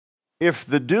If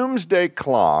the doomsday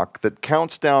clock that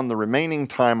counts down the remaining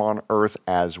time on earth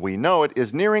as we know it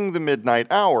is nearing the midnight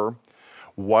hour,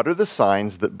 what are the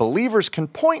signs that believers can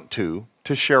point to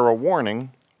share a warning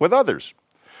with others?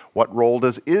 What role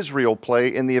does Israel play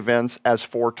in the events as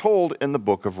foretold in the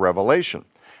book of Revelation?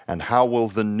 And how will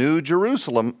the New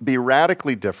Jerusalem be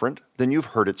radically different than you've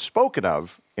heard it spoken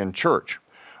of in church?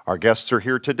 Our guests are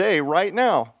here today, right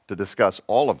now, to discuss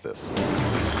all of this.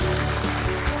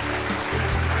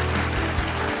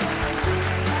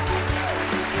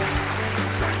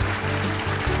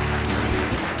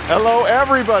 Hello,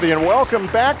 everybody, and welcome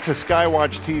back to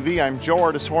SkyWatch TV. I'm Joe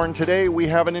Artis-Horn. Today, we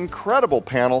have an incredible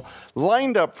panel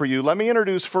lined up for you. Let me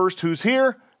introduce first who's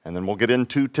here, and then we'll get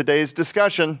into today's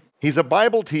discussion. He's a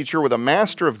Bible teacher with a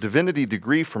Master of Divinity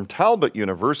degree from Talbot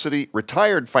University,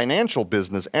 retired financial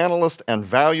business analyst, and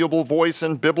valuable voice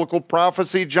in biblical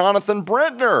prophecy, Jonathan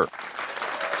Brentner.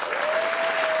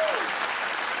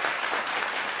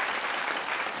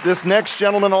 This next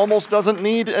gentleman almost doesn't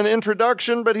need an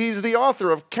introduction, but he's the author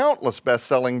of countless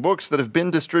best-selling books that have been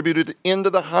distributed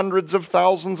into the hundreds of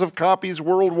thousands of copies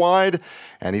worldwide.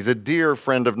 And he's a dear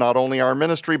friend of not only our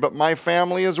ministry, but my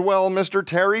family as well, Mr.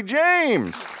 Terry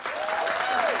James.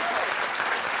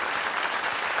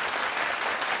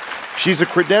 She's a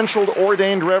credentialed,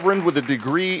 ordained reverend with a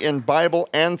degree in Bible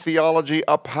and theology,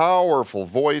 a powerful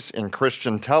voice in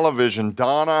Christian television,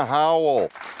 Donna Howell.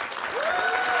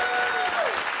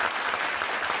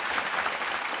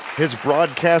 His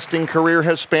broadcasting career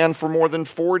has spanned for more than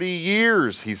 40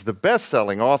 years. He's the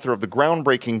best-selling author of the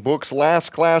groundbreaking books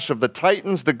Last Clash of the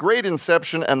Titans, The Great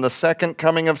Inception, and The Second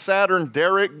Coming of Saturn,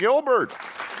 Derek Gilbert.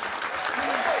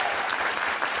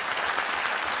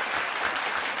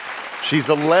 She's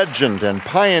a legend and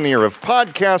pioneer of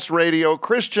podcast radio,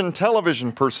 Christian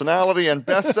television personality, and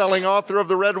best-selling author of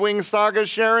the Red Wing Saga,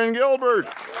 Sharon Gilbert.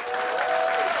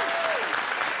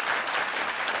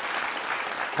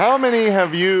 How many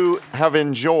of you have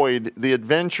enjoyed the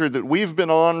adventure that we've been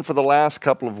on for the last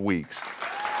couple of weeks?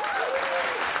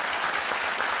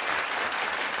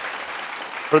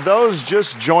 For those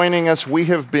just joining us, we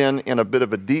have been in a bit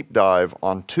of a deep dive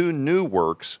on two new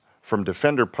works from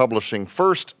Defender Publishing.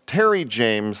 First, Terry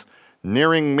James,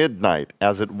 Nearing Midnight,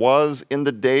 as it was in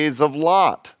the days of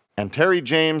Lot. And Terry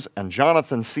James and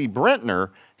Jonathan C. Brentner,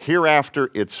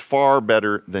 Hereafter, It's Far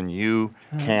Better Than You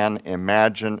Can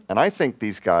Imagine. And I think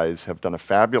these guys have done a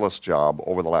fabulous job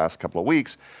over the last couple of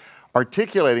weeks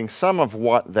articulating some of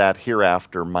what that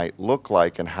hereafter might look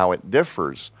like and how it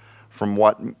differs from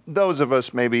what those of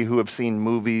us maybe who have seen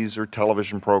movies or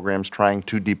television programs trying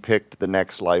to depict the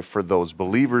next life for those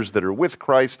believers that are with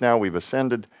Christ now. We've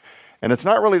ascended. And it's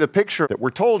not really the picture that we're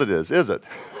told it is it?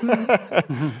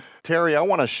 Terry, I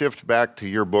want to shift back to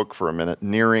your book for a minute,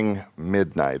 Nearing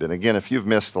Midnight. And again, if you've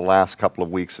missed the last couple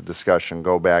of weeks of discussion,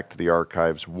 go back to the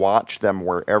archives, watch them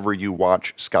wherever you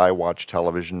watch SkyWatch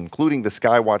Television, including the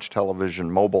SkyWatch Television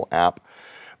mobile app,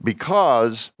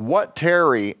 because what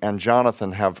Terry and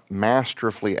Jonathan have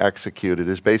masterfully executed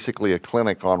is basically a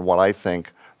clinic on what I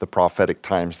think the prophetic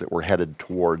times that we're headed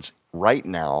towards right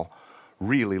now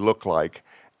really look like.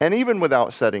 And even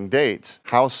without setting dates,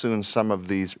 how soon some of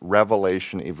these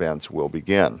revelation events will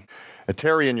begin.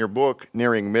 Terry, in your book,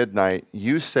 Nearing Midnight,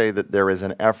 you say that there is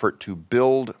an effort to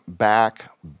build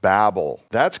back Babel.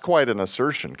 That's quite an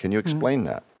assertion. Can you explain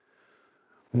that?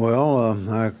 Well,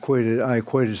 I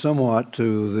equated somewhat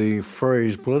to the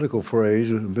political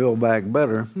phrase, build back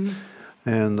better.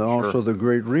 And also the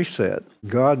Great Reset.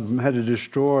 God had to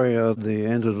destroy the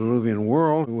antediluvian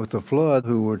world with the flood,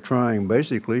 who were trying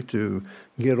basically to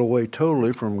get away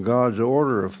totally from God's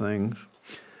order of things.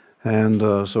 And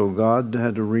so God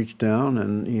had to reach down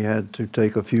and he had to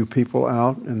take a few people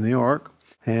out in the ark.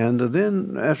 And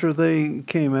then after they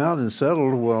came out and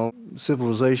settled, well,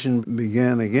 civilization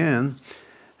began again.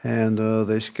 And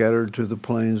they scattered to the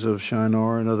plains of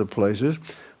Shinar and other places.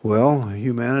 Well,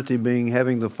 humanity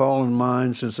having the fallen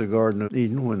mind since the Garden of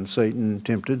Eden when Satan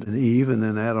tempted Eve and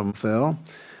then Adam fell,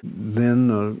 then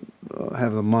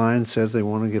have the mindset they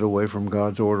want to get away from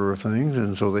God's order of things.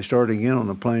 And so they start again on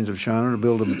the plains of Shinar to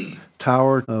build a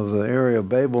tower of the area of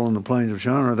Babel in the plains of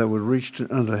Shinar that would reach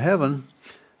unto heaven.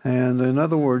 And in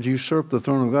other words, usurp the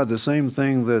throne of God, the same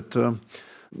thing that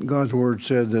God's word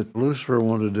said that Lucifer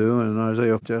wanted to do in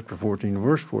Isaiah chapter 14,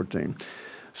 verse 14.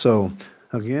 So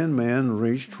again, man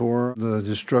reached for the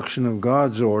destruction of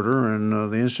God's order and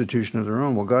the institution of their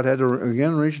own. Well, God had to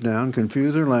again reach down,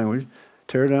 confuse their language,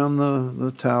 tear down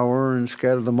the tower and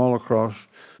scatter them all across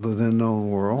the then known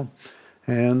world.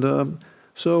 And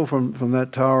so from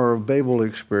that Tower of Babel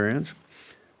experience,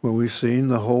 where we've seen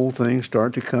the whole thing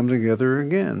start to come together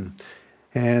again.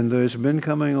 And it's been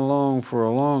coming along for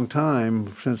a long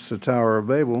time since the Tower of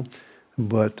Babel,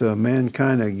 but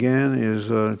mankind again is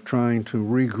trying to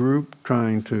regroup,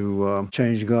 trying to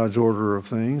change God's order of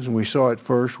things. And we saw it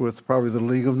first with probably the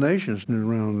League of Nations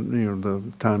around the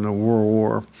time of World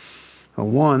War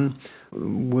I.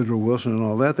 Woodrow Wilson and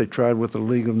all that, they tried with the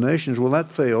League of Nations. Well, that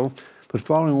failed. But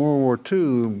following World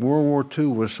War II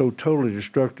was so totally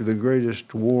destructive, the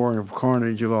greatest war of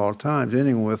carnage of all times,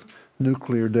 ending with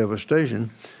nuclear devastation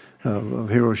of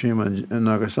Hiroshima and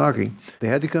Nagasaki. They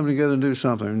had to come together and do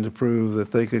something to prove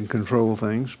that they could control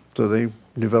things, so they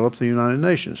developed the United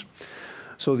Nations.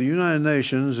 So the United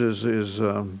Nations is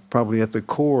probably at the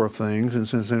core of things, and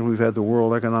since then we've had the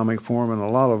World Economic Forum and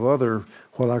a lot of other,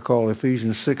 what I call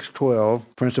Ephesians 6:12,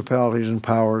 principalities and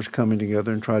powers coming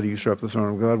together and try to usurp the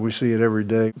throne of God. We see it every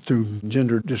day through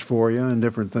gender dysphoria and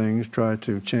different things, try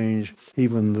to change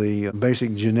even the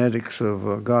basic genetics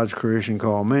of God's creation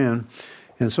called man.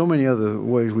 And so many other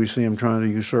ways we see them trying to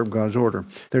usurp God's order.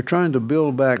 They're trying to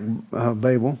build back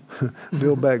Babel,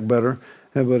 build back better,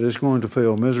 but it's going to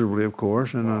fail miserably, of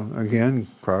course. And again,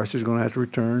 Christ is going to have to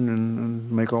return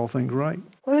and make all things right.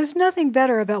 Well, there's nothing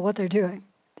better about what they're doing.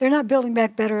 They're not building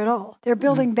back better at all. They're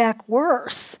building back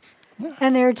worse.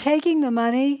 And they're taking the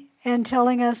money and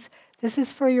telling us, this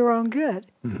is for your own good.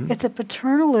 It's a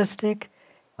paternalistic,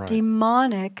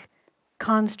 demonic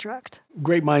construct.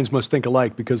 Great minds must think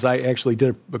alike, because I actually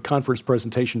did a conference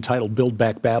presentation titled Build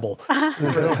Back Babel.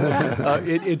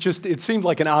 It seemed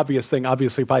like an obvious thing.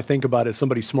 Obviously, if I think about it,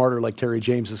 somebody smarter like Terry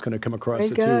James is going to come across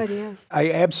it good, too. Yes.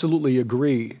 I absolutely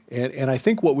agree. And I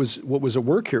think what was at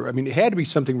work here, I mean, it had to be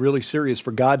something really serious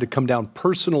for God to come down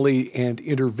personally and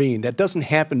intervene. That doesn't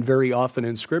happen very often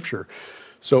in Scripture.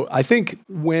 So I think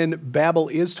when Babel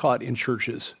is taught in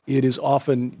churches, it is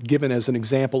often given as an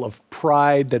example of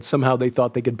pride, that somehow they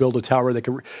thought they could build a tower that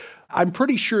could... I'm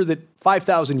pretty sure that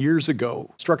 5,000 years ago,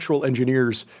 structural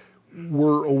engineers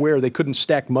were aware they couldn't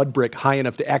stack mud brick high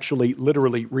enough to actually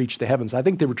literally reach the heavens. I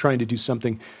think they were trying to do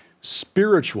something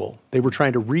spiritual. They were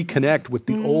trying to reconnect with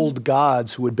the old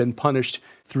gods who had been punished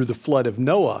through the flood of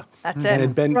Noah. That's it. And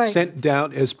had been sent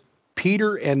down, as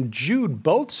Peter and Jude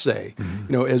both say,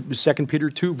 as 2 Peter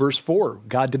 2, verse 4,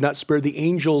 God did not spare the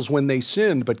angels when they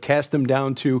sinned, but cast them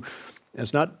down to,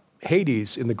 it's not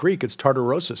Hades in the Greek, it's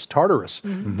Tartarus,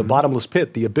 the bottomless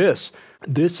pit, the abyss.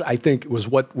 This, I think, was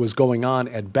what was going on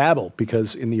at Babel,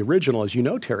 because in the original, as you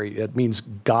know, Terry, it means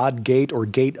God gate or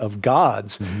gate of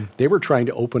gods. They were trying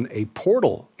to open a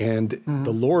portal, and the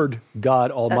Lord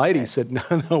God Almighty said,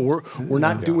 no, we're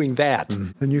not doing that.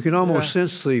 And you can almost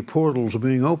sense the portals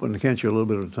being opened, can't you, a little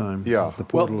bit of the time? Yeah. The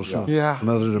portals of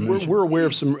another dimension. We're aware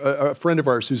of a friend of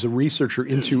ours who's a researcher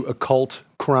into occult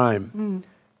crime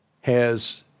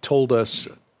has told us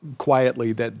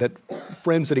quietly that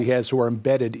friends that he has who are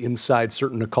embedded inside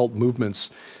certain occult movements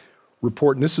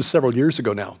report, and this is several years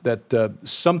ago now, that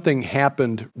something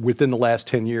happened within the last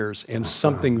 10 years, and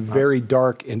something very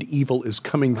dark and evil is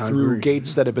coming through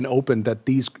gates that have been opened that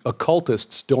these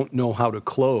occultists don't know how to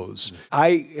close.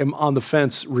 I am on the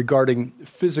fence regarding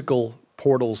physical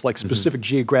portals, like specific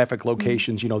geographic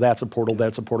locations, that's a portal,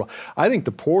 that's a portal. I think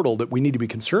the portal that we need to be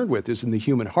concerned with is in the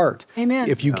human heart. Amen.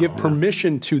 If you give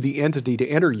permission to the entity to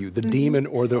enter you, the demon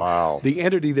or the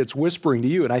entity that's whispering to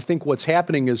you, and I think what's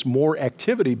happening is more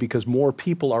activity because more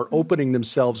people are opening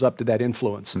themselves up to that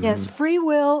influence. Yes, free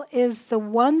will is the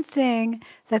one thing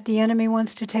that the enemy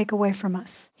wants to take away from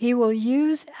us. He will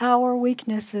use our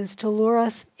weaknesses to lure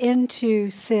us into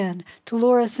sin, to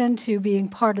lure us into being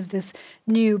part of this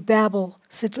new Babel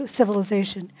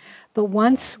civilization. But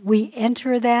once we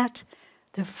enter that,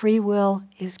 the free will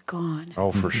is gone.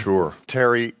 Oh, for sure.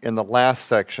 Terry, in the last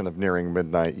section of Nearing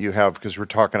Midnight, you have, because we're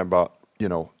talking about,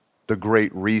 the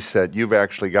Great Reset, you've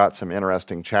actually got some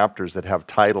interesting chapters that have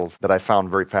titles that I found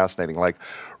very fascinating, like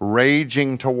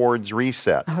Raging Towards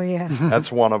Reset. Oh, yeah.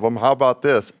 That's one of them. How about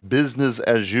this? Business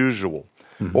as Usual.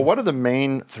 Well, what are the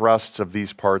main thrusts of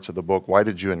these parts of the book? Why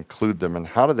did you include them, and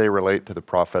how do they relate to the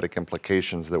prophetic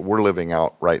implications that we're living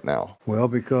out right now? Well,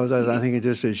 because I think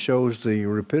it shows the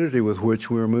rapidity with which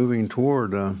we're moving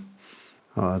toward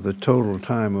the total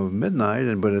time of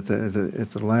midnight. But at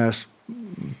the last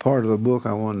part of the book,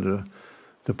 I wanted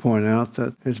to point out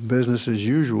that it's business as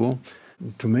usual.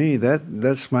 To me,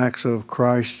 that smacks of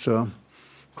Christ's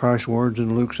words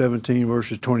in Luke 17,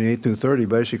 verses 28 through 30,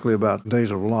 basically about days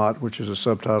of Lot, which is a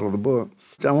subtitle of the book.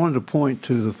 I wanted to point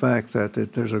to the fact that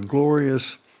there's a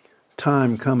glorious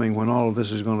time coming when all of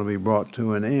this is going to be brought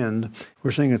to an end.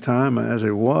 We're seeing a time as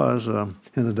it was in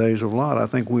the days of Lot. I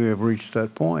think we have reached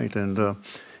that point, and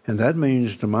that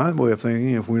means, to my way of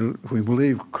thinking, if we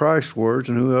believe Christ's words,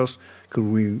 and who else could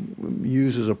we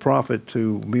use as a prophet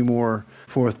to be more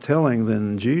forthtelling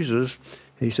than Jesus?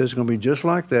 He says it's going to be just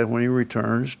like that when he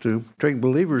returns, to take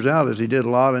believers out as he did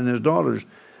Lot and his daughters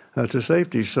to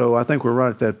safety. So I think we're right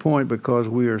at that point, because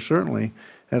we are certainly,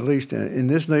 at least in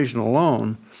this nation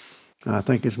alone, I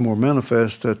think it's more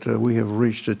manifest that we have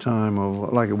reached a time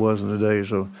of, like it was in the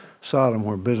days of Sodom,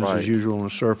 where business as usual on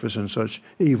the surface and such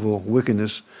evil,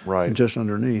 wickedness just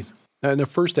underneath. In the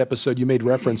first episode, you made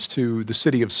reference to the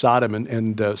city of Sodom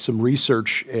and some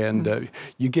research, and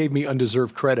you gave me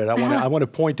undeserved credit. I want to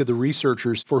point to the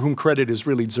researchers for whom credit is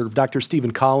really deserved. Dr.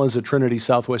 Stephen Collins at Trinity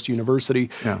Southwest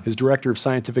University, his director of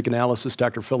scientific analysis,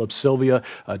 Dr. Philip Sylvia,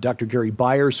 Dr. Gary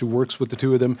Byers, who works with the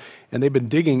two of them, and they've been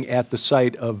digging at the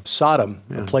site of Sodom,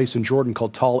 a place in Jordan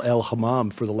called Tal El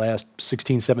Hammam, for the last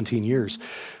 16, 17 years.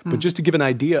 But just to give an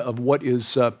idea of what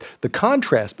is the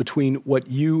contrast between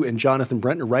what you and Jonathan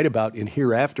Brentner write about in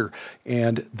Hereafter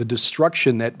and the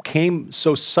destruction that came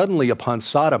so suddenly upon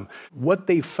Sodom, what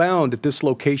they found at this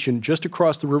location just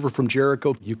across the river from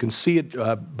Jericho, you can see it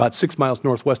about 6 miles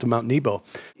northwest of Mount Nebo,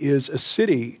 is a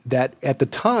city that at the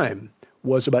time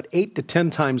was about 8 to 10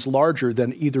 times larger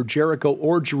than either Jericho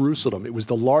or Jerusalem. It was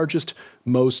the largest,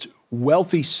 most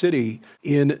wealthy city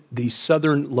in the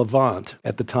southern Levant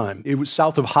at the time. It was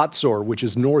south of Hatzor, which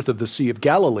is north of the Sea of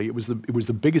Galilee. It was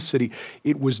the biggest city.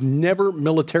 It was never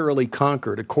militarily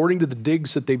conquered. According to the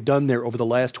digs that they've done there over the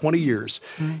last 20 years,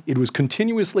 it was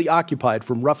continuously occupied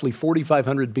from roughly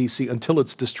 4500 BC until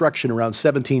its destruction around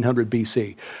 1700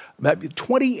 BC. About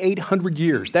 2,800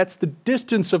 years. That's the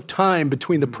distance of time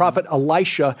between the prophet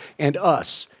Elisha and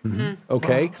us.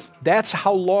 Okay? Wow. That's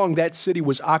how long that city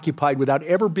was occupied without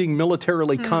ever being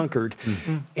militarily conquered.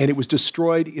 And it was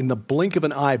destroyed in the blink of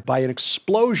an eye by an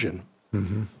explosion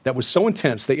that was so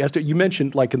intense. You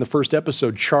mentioned, like in the first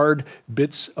episode, charred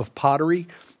bits of pottery.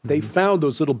 They found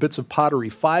those little bits of pottery,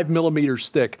 5 millimeters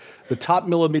thick, the top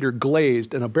millimeter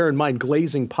glazed, and bear in mind,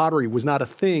 glazing pottery was not a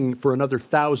thing for another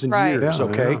 1,000 years,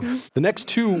 okay? The next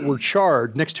two were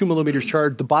charred, next 2 millimeters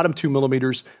charred, the bottom 2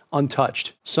 millimeters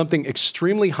untouched. Something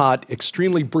extremely hot,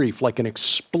 extremely brief, like an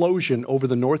explosion over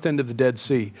the north end of the Dead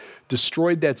Sea,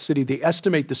 destroyed that city. They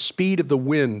estimate the speed of the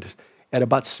wind at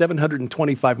about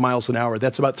 725 miles an hour.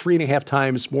 That's about 3.5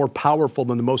 times more powerful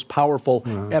than the most powerful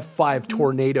F5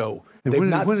 tornado. And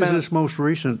when is this most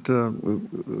recent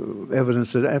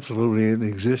evidence that absolutely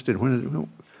existed?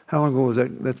 How long ago was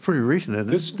that? That's pretty recent, isn't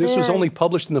it? This was only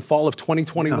published in the fall of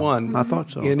 2021 I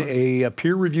thought so. in a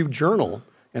peer-reviewed journal.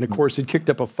 And, of course, it kicked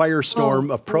up a firestorm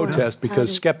of protest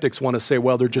because skeptics want to say,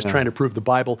 well, they're just trying to prove the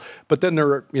Bible. But then there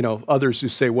are, others who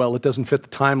say, well, it doesn't fit the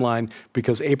timeline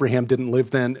because Abraham didn't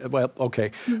live then. Well,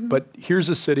 okay. But here's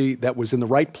a city that was in the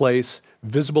right place,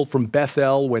 visible from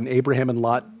Bethel when Abraham and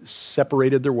Lot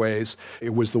separated their ways.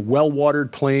 It was the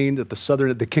well-watered plain at the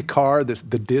southern, the Kikar,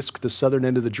 the disc, the southern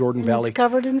end of the Jordan Valley. It's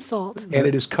covered in salt. And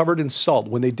it is covered in salt.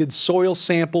 When they did soil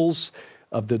samples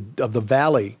of the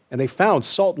valley, and they found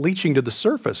salt leaching to the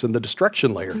surface in the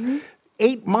destruction layer.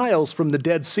 8 miles from the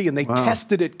Dead Sea, and they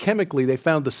tested it chemically. They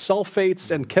found the sulfates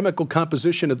and chemical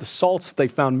composition of the salts they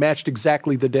found matched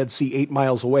exactly the Dead Sea 8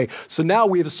 miles away. So now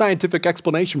we have a scientific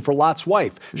explanation for Lot's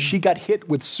wife. She got hit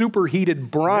with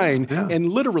superheated brine and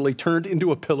literally turned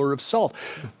into a pillar of salt.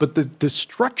 But the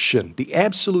destruction, the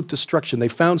absolute destruction, they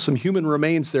found some human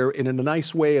remains there, and in a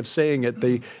nice way of saying it,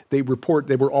 they report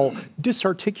they were all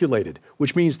disarticulated,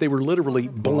 which means they were literally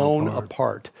blown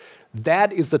apart.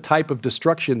 That is the type of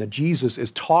destruction that Jesus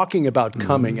is talking about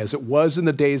coming. As it was in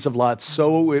the days of Lot,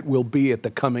 so it will be at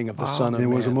the coming of the Son of Man.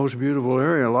 It was the most beautiful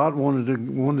area. Lot wanted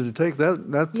to take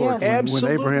that part when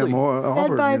Abraham offered.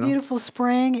 Fed by a beautiful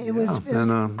spring. It was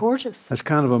gorgeous. That's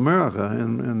kind of America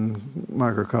in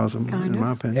microcosm, in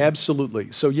my opinion.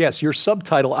 Absolutely. So yes, your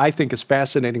subtitle I think is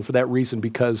fascinating for that reason,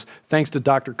 because thanks to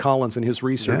Dr. Collins and his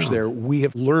research there, we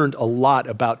have learned a lot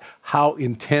about how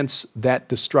intense that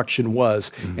destruction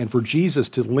was. And for Jesus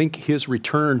to link his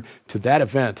return to that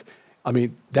event, I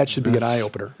mean, that should be an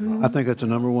eye-opener. I think that's a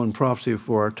 #1 prophecy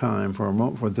for our time,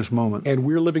 for this moment. And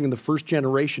we're living in the first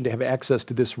generation to have access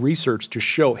to this research to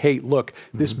show, hey, look,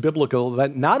 this biblical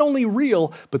event, not only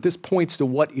real, but this points to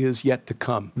what is yet to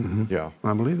come. Yeah.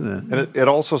 I believe that. And it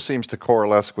also seems to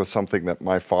coalesce with something that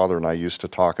my father and I used to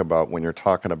talk about when you're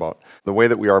talking about the way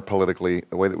that we are politically,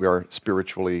 the way that we are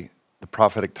spiritually, the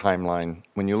prophetic timeline.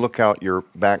 When you look out your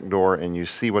back door and you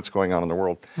see what's going on in the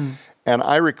world. And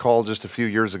I recall just a few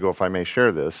years ago, if I may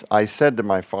share this, I said to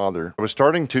my father, I was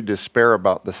starting to despair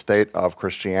about the state of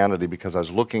Christianity because I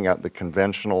was looking at the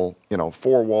conventional,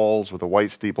 4 walls with a white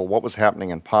steeple, what was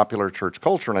happening in popular church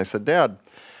culture. And I said, Dad,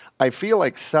 I feel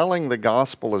like selling the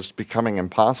gospel is becoming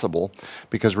impossible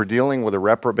because we're dealing with a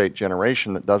reprobate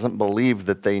generation that doesn't believe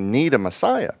that they need a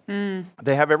Messiah.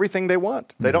 They have everything they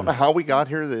want. They don't know how we got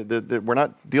here. We're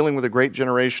not dealing with a great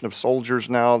generation of soldiers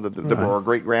now that were our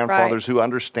great-grandfathers who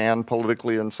understand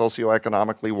politically and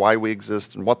socioeconomically why we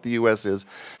exist and what the U.S. is.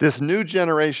 This new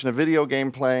generation of video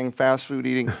game playing, fast food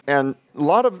eating, and a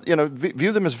lot of,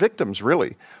 view them as victims,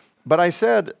 really. But I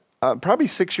said, probably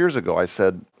 6 years ago, I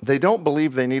said, they don't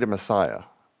believe they need a Messiah.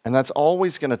 And that's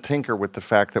always going to tinker with the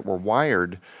fact that we're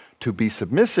wired to be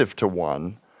submissive to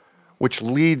one, which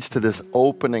leads to this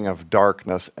opening of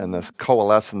darkness and this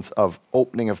coalescence of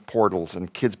opening of portals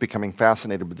and kids becoming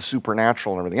fascinated with the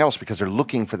supernatural and everything else because they're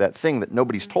looking for that thing that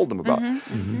nobody's told them about.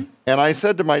 And I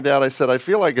said to my dad, I said, I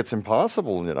feel like it's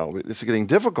impossible, it's getting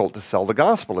difficult to sell the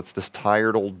gospel. It's this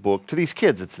tired old book. To these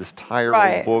kids, it's this tired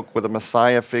old book with a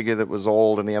Messiah figure that was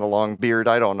old and he had a long beard.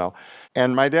 I don't know.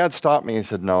 And my dad stopped me and he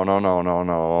said, no,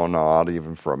 not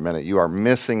even for a minute. You are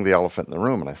missing the elephant in the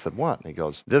room. And I said, what? And he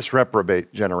goes, this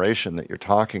reprobate generation that you're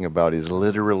talking about is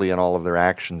literally in all of their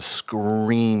actions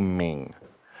screaming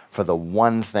for the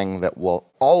one thing that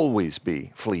will always be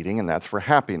fleeting, and that's for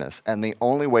happiness. And the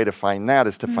only way to find that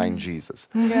is to find Jesus.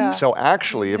 So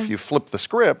actually, if you flip the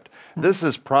script, this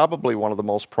is probably one of the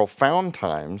most profound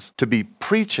times to be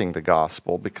preaching the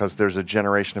gospel because there's a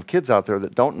generation of kids out there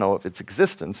that don't know of its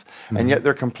existence, and yet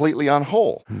they're completely on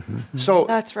whole. So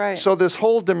that's right. So this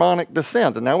whole demonic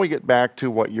descent, and now we get back to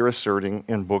what you're asserting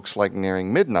in books like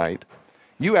Nearing Midnight,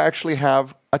 you actually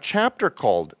have a chapter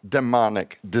called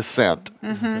Demonic Descent.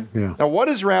 Now, what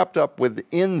is wrapped up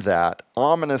within that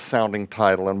ominous-sounding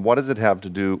title, and what does it have to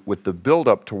do with the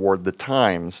build-up toward the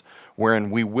times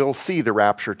wherein we will see the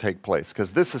rapture take place?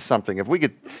 Because this is something, if we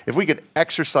could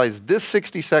exercise this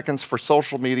 60 seconds for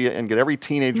social media and get every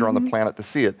teenager on the planet to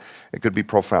see it, it could be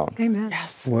profound. Amen.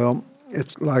 Yes. Well,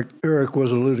 it's like Eric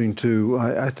was alluding to.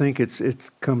 I think it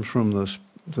comes from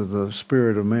the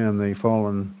spirit of man, the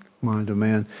fallen mind of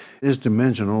man. It's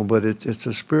dimensional, but it's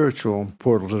a spiritual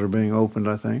portals that are being opened,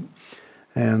 I think.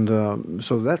 And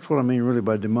so that's what I mean really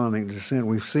by demonic descent.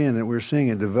 We're seeing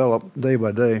it develop day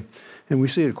by day. And we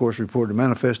see it, of course, reported,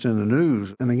 manifest in the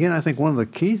news. And again, I think one of the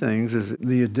key things is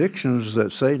the addictions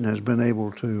that Satan has been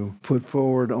able to put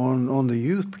forward on the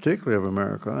youth, particularly of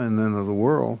America and then of the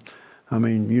world. I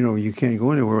mean, you can't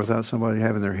go anywhere without somebody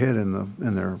having their head in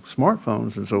their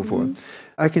smartphones and so forth.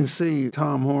 I can see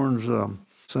Tom Horn's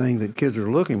saying that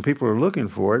people are looking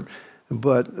for it,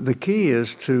 but the key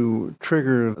is to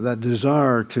trigger that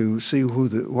desire to see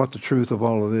what the truth of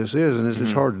all of this is, and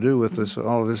it's hard to do with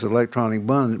all of this electronic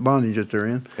bondage that they're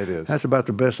in. It is. That's about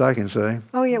the best I can say.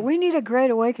 Oh, yeah, we need a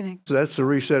great awakening. So that's the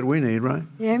reset we need, right?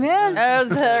 Amen. Oh,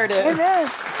 there it is.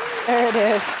 Amen. There it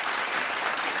is.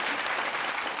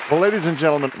 Well, ladies and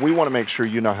gentlemen, we want to make sure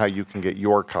you know how you can get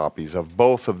your copies of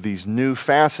both of these new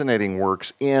fascinating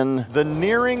works in the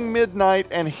Nearing Midnight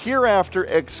and Hereafter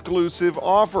Exclusive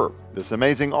offer. This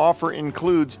amazing offer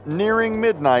includes Nearing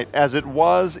Midnight as It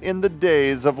Was in the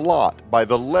Days of Lot by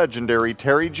the legendary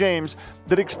Terry James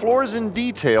that explores in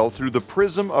detail through the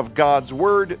prism of God's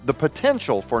Word the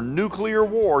potential for nuclear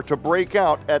war to break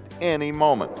out at any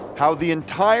moment. How the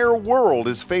entire world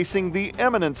is facing the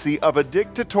imminency of a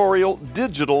dictatorial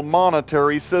digital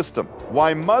monetary system.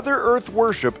 Why Mother Earth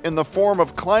worship in the form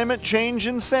of climate change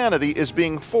insanity is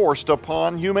being forced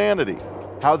upon humanity.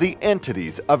 How the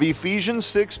entities of Ephesians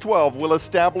 6:12 will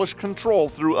establish control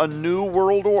through a new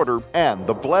world order, and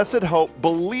the blessed hope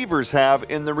believers have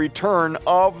in the return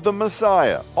of the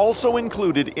Messiah. Also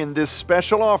included in this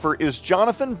special offer is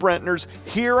Jonathan Brentner's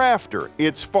Hereafter.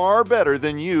 It's far better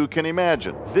than you can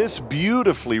imagine. This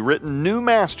beautifully written new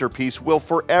masterpiece will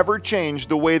forever change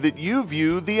the way that you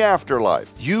view the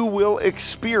afterlife. You will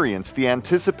experience the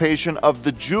anticipation of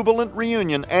the jubilant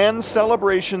reunion and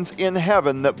celebrations in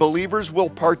heaven that believers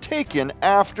will partake in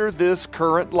after this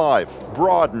current life.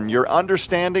 Broaden your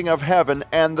understanding of heaven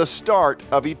and the start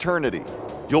of eternity.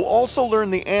 You'll also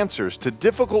learn the answers to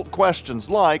difficult questions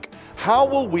like, how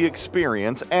will we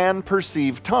experience and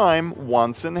perceive time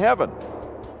once in heaven?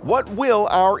 What will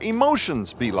our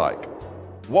emotions be like?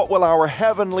 What will our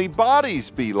heavenly bodies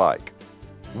be like?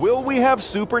 Will we have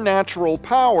supernatural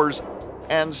powers?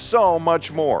 And so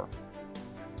much more.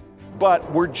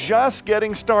 But we're just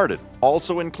getting started.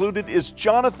 Also included is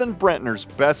Jonathan Brentner's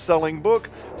best-selling book,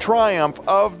 Triumph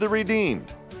of the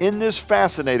Redeemed. In this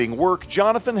fascinating work,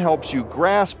 Jonathan helps you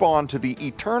grasp onto the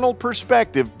eternal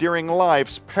perspective during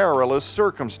life's perilous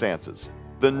circumstances,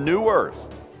 the new earth,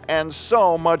 and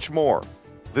so much more.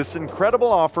 This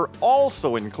incredible offer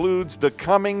also includes The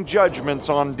Coming Judgments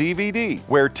on DVD,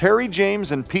 where Terry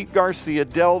James and Pete Garcia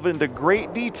delve into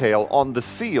great detail on the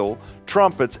seal,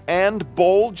 trumpets, and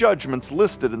bowl judgments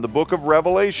listed in the book of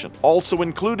Revelation. Also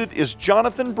included is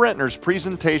Jonathan Brentner's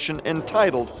presentation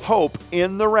entitled Hope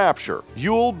in the Rapture.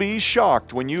 You'll be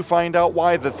shocked when you find out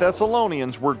why the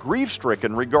Thessalonians were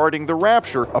grief-stricken regarding the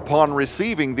rapture upon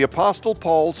receiving the Apostle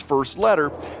Paul's first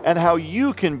letter, and how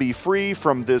you can be free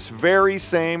from this very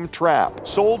same trap.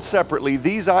 Sold separately,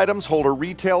 these items hold a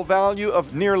retail value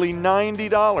of nearly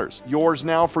 $90. Yours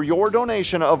now for your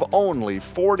donation of only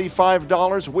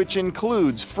 $45, which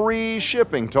includes free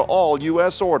shipping to all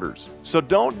U.S. orders. So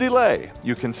don't delay.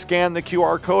 You can scan the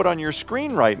QR code on your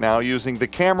screen right now using the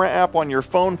camera app on your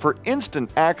phone for instant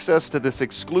access to this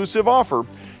exclusive offer.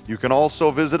 You can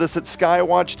also visit us at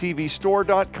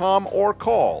SkyWatchTVStore.com or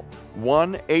call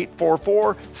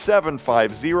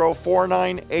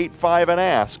 1-844-750-4985 and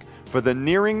ask for the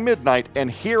Nearing Midnight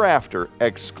and Hereafter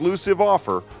exclusive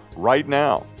offer right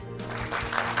now.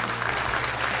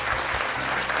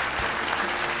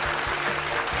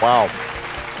 Wow.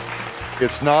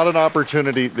 It's not an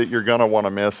opportunity that you're going to want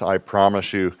to miss, I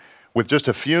promise you. With just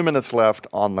a few minutes left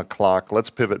on the clock, let's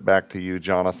pivot back to you,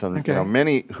 Jonathan. Okay. You know,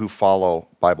 many who follow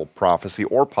Bible prophecy,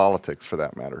 or politics for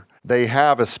that matter, they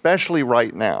have, especially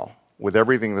right now, with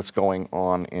everything that's going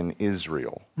on in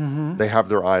Israel, they have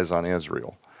their eyes on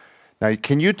Israel. Now,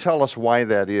 can you tell us why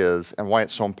that is and why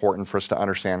it's so important for us to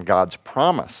understand God's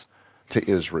promise to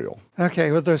Israel?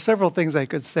 Okay, well, there's several things I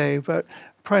could say, but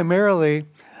primarily,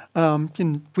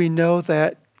 we know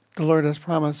that the Lord has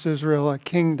promised Israel a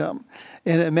kingdom,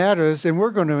 and it matters, and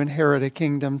we're going to inherit a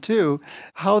kingdom too.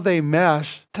 How they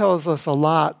mesh tells us a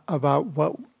lot about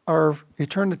what our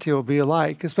eternity will be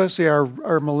like, especially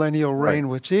our millennial reign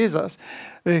with Jesus,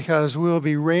 because we'll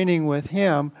be reigning with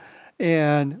Him,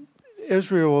 and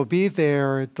Israel will be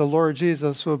there. The Lord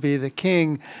Jesus will be the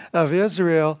King of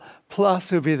Israel, plus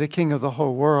he'll be the King of the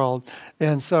whole world.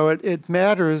 And so it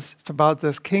matters about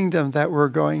this kingdom that we're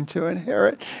going to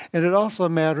inherit. And it also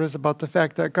matters about the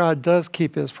fact that God does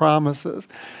keep His promises.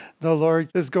 The Lord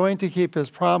is going to keep His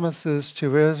promises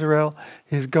to Israel.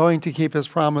 He's going to keep His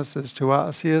promises to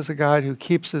us. He is a God who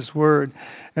keeps His word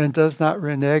and does not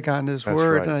renege on His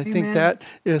word. Right. And I think that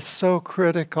is so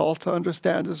critical to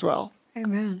understand as well.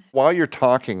 Amen. While you're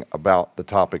talking about the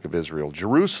topic of Israel,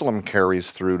 Jerusalem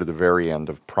carries through to the very end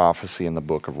of prophecy in the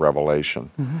book of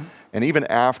Revelation. And even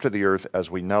after the earth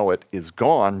as we know it is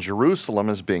gone, Jerusalem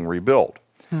is being rebuilt.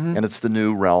 And it's the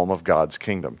new realm of God's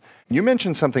kingdom. You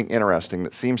mentioned something interesting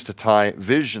that seems to tie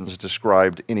visions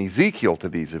described in Ezekiel to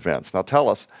these events. Now tell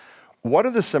us, what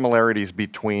are the similarities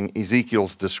between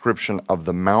Ezekiel's description of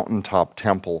the mountaintop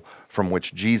temple from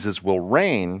which Jesus will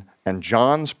reign and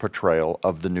John's portrayal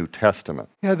of the New Testament?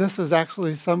 Yeah, this is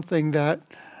actually something that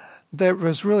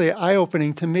was really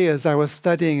eye-opening to me as I was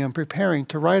studying and preparing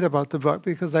to write about the book,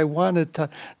 because I wanted to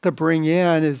bring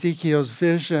in Ezekiel's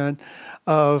vision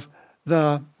of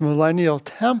the millennial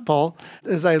temple.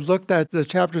 As I looked at the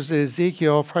chapters of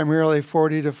Ezekiel, primarily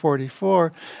 40 to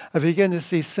 44, I began to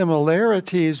see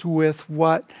similarities with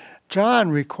what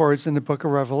John records in the book of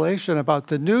Revelation about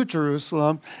the new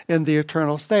Jerusalem in the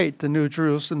eternal state, the new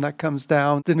Jerusalem that comes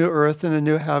down, the new earth and the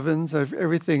new heavens,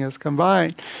 everything is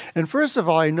combined. And first of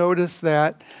all, I noticed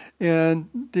that in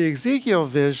the Ezekiel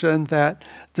vision that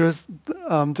there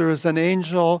is an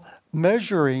angel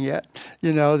measuring it.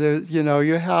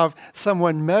 You have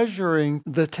someone measuring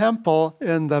the temple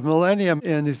in the millennium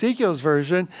in Ezekiel's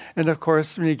version, and of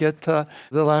course, when you get to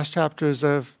the last chapters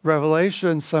of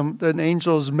Revelation, an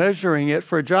angel's measuring it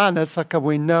for John. That's how come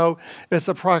we know it's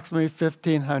approximately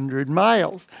 1,500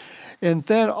 miles. And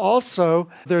then also,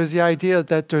 there's the idea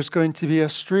that there's going to be a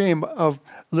stream of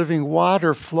living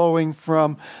water flowing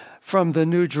from the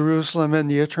New Jerusalem in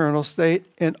the eternal state,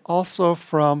 and also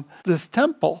from this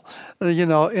temple,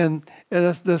 and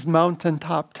this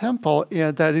mountaintop temple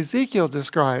that Ezekiel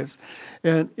describes.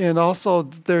 And also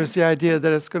there's the idea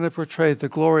that it's going to portray the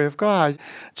glory of God.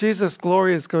 Jesus'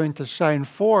 glory is going to shine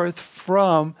forth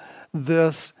from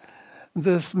this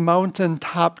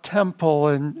mountaintop temple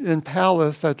and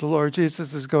palace that the Lord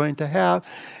Jesus is going to have.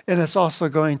 And it's also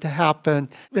going to happen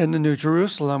in the New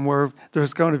Jerusalem, where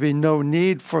there's going to be no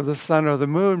need for the sun or the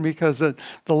moon, because the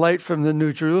light from the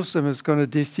New Jerusalem is going to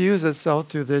diffuse itself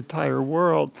through the entire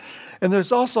world. And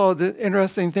there's also the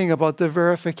interesting thing about the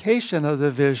verification of the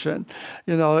vision.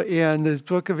 In this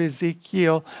book of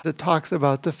Ezekiel, it talks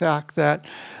about the fact that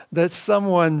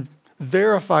someone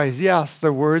verifies, yes,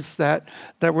 the words that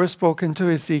were spoken to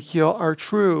Ezekiel are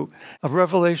true. Of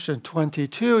Revelation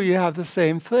 22, you have the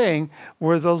same thing,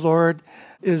 where the Lord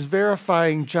is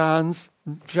verifying John's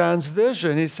John's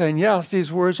vision. He's saying, yes,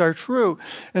 these words are true.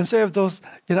 And so you have those,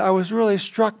 I was really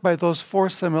struck by those four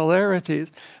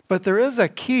similarities. But there is a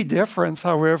key difference,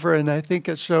 however, and I think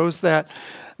it shows that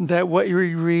what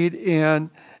you read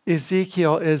in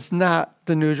Ezekiel is not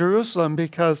the New Jerusalem,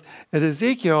 because at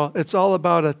Ezekiel, it's all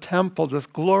about a temple, this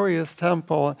glorious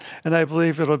temple, and I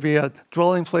believe it'll be a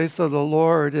dwelling place of the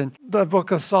Lord. And the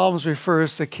book of Psalms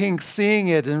refers to kings seeing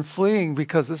it and fleeing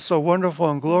because it's so wonderful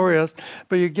and glorious.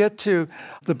 But you get to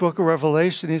the book of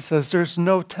Revelation, he says there's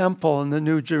no temple in the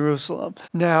New Jerusalem.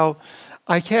 Now,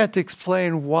 I can't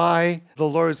explain why the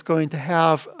Lord is going to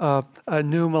have a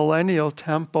new millennial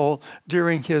temple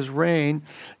during his reign.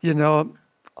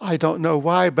 I don't know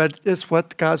why, but it's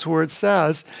what God's Word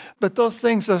says. But those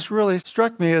things just really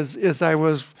struck me as I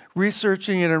was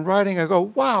researching it and writing. I go,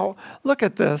 wow, look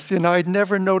at this. I'd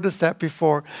never noticed that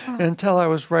before until I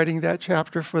was writing that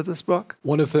chapter for this book.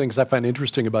 One of the things I find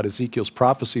interesting about Ezekiel's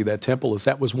prophecy, that temple, is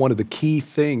that was one of the key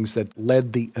things that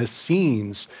led the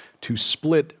Essenes to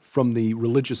split from the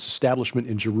religious establishment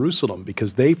in Jerusalem,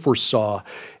 because they foresaw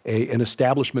an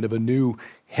establishment of a new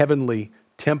heavenly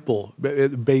temple,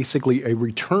 basically a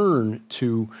return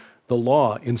to the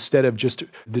law instead of just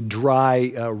the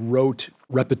dry, rote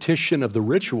repetition of the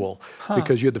ritual,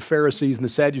 because you had the Pharisees and the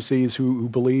Sadducees who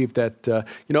believed that,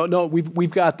 no,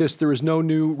 we've got this. There is no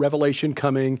new revelation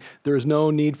coming. There is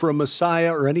no need for a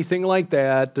Messiah or anything like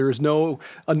that. There is no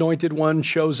anointed one,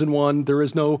 chosen one. There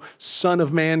is no Son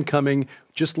of Man coming.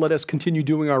 Just let us continue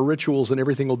doing our rituals and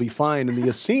everything will be fine. And the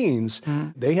Essenes,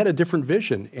 they had a different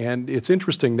vision. And it's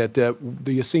interesting that the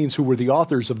Essenes, who were the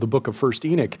authors of the book of 1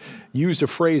 Enoch, used a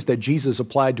phrase that Jesus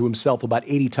applied to himself about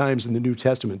 80 times in the New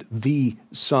Testament, the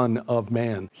Son of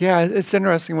Man. Yeah, it's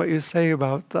interesting what you say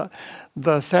about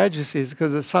the Sadducees,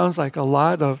 because it sounds like a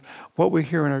lot of what we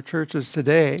hear in our churches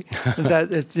today,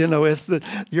 that it's, it's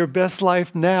your best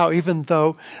life now, even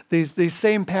though these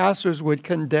same pastors would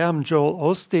condemn Joel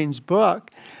Osteen's book,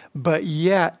 but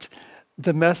yet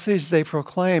the message they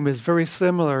proclaim is very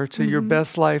similar to your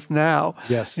best life now.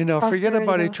 Yes. Forget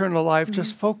about eternal life,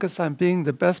 just focus on being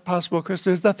the best possible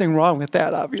Christian. There's nothing wrong with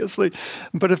that, obviously,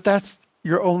 but if that's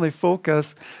your only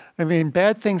focus,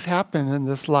 bad things happen in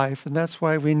this life, and that's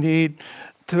why we need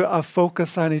to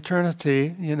focus on eternity.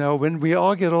 When we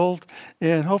all get old,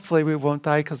 and hopefully we won't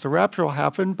die because the rapture will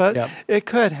happen, but it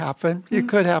could happen. It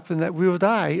could happen that we will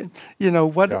die.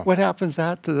 What happens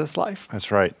to this life?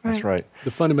 That's right. That's right.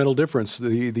 The fundamental difference,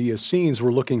 the Essenes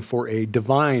were looking for a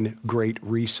divine great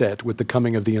reset with the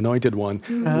coming of the Anointed One,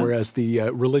 whereas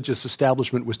the religious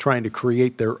establishment was trying to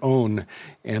create their own.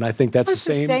 And I think that's the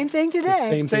same thing today. The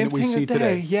same thing that we see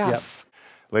today. Yes. Yep.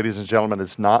 Ladies and gentlemen,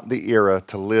 it's not the era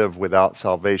to live without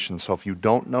salvation. So if you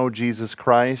don't know Jesus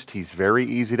Christ, he's very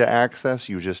easy to access.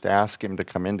 You just ask him to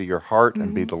come into your heart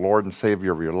and be the Lord and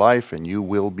Savior of your life, and you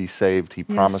will be saved. He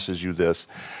promises you this.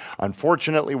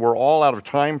 Unfortunately, we're all out of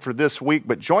time for this week,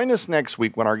 but join us next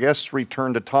week when our guests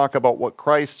return to talk about what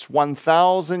Christ's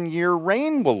 1,000-year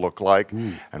reign will look like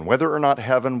and whether or not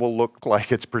heaven will look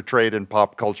like it's portrayed in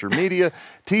pop culture media,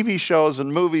 TV shows,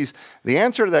 and movies. The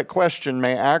answer to that question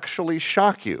may actually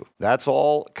shock you. That's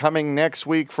all coming next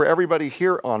week. For everybody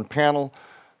here on panel,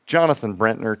 Jonathan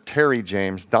Brentner, Terry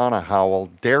James, Donna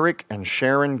Howell, Derek and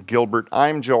Sharon Gilbert,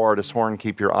 I'm Joe Artis Horn.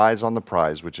 Keep your eyes on the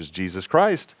prize, which is Jesus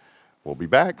Christ. We'll be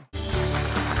back.